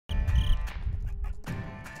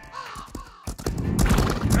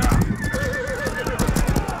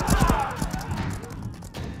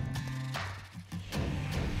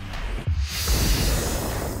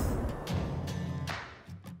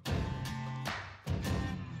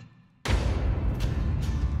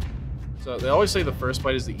So they always say the first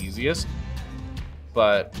bite is the easiest,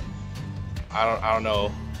 but I don't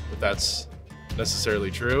know if that's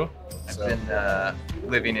necessarily true. I've been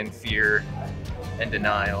living in fear and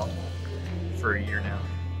denial for a year now.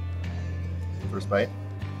 First bite.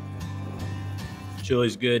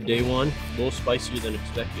 Chili's good day one. A little spicier than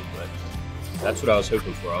expected, but that's what I was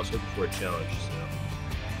hoping for. I was hoping for a challenge. So.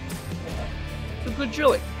 It's a good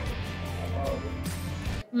chili.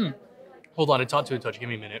 Hold on, it's hot to a touch. Give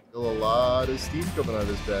me a minute. Still a lot of steam coming out of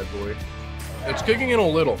this bad boy. It's kicking in a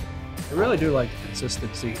little. I really do like the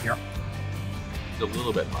consistency here. It's a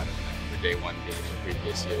little bit hotter than the day one days of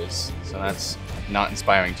previous years, so that's not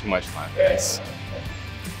inspiring too much confidence.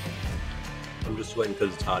 I'm just sweating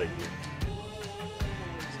because it's hot in here.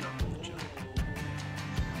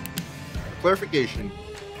 Clarification.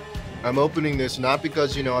 I'm opening this not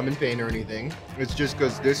because, you know, I'm in pain or anything. It's just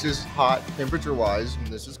because this is hot temperature-wise and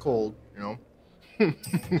this is cold, you know. Yeah,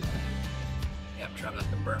 I'm trying not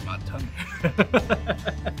to burn my tongue.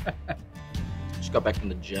 Just got back from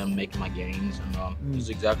the gym, making my gains, and this is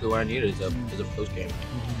exactly what I needed as a post game.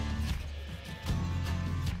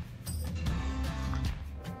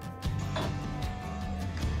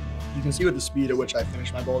 You can see with the speed at which I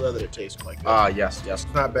finished my bowl though that it tastes quite good. Yes.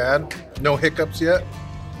 Not bad. No hiccups yet.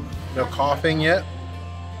 No coughing yet.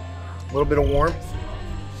 A little bit of warmth.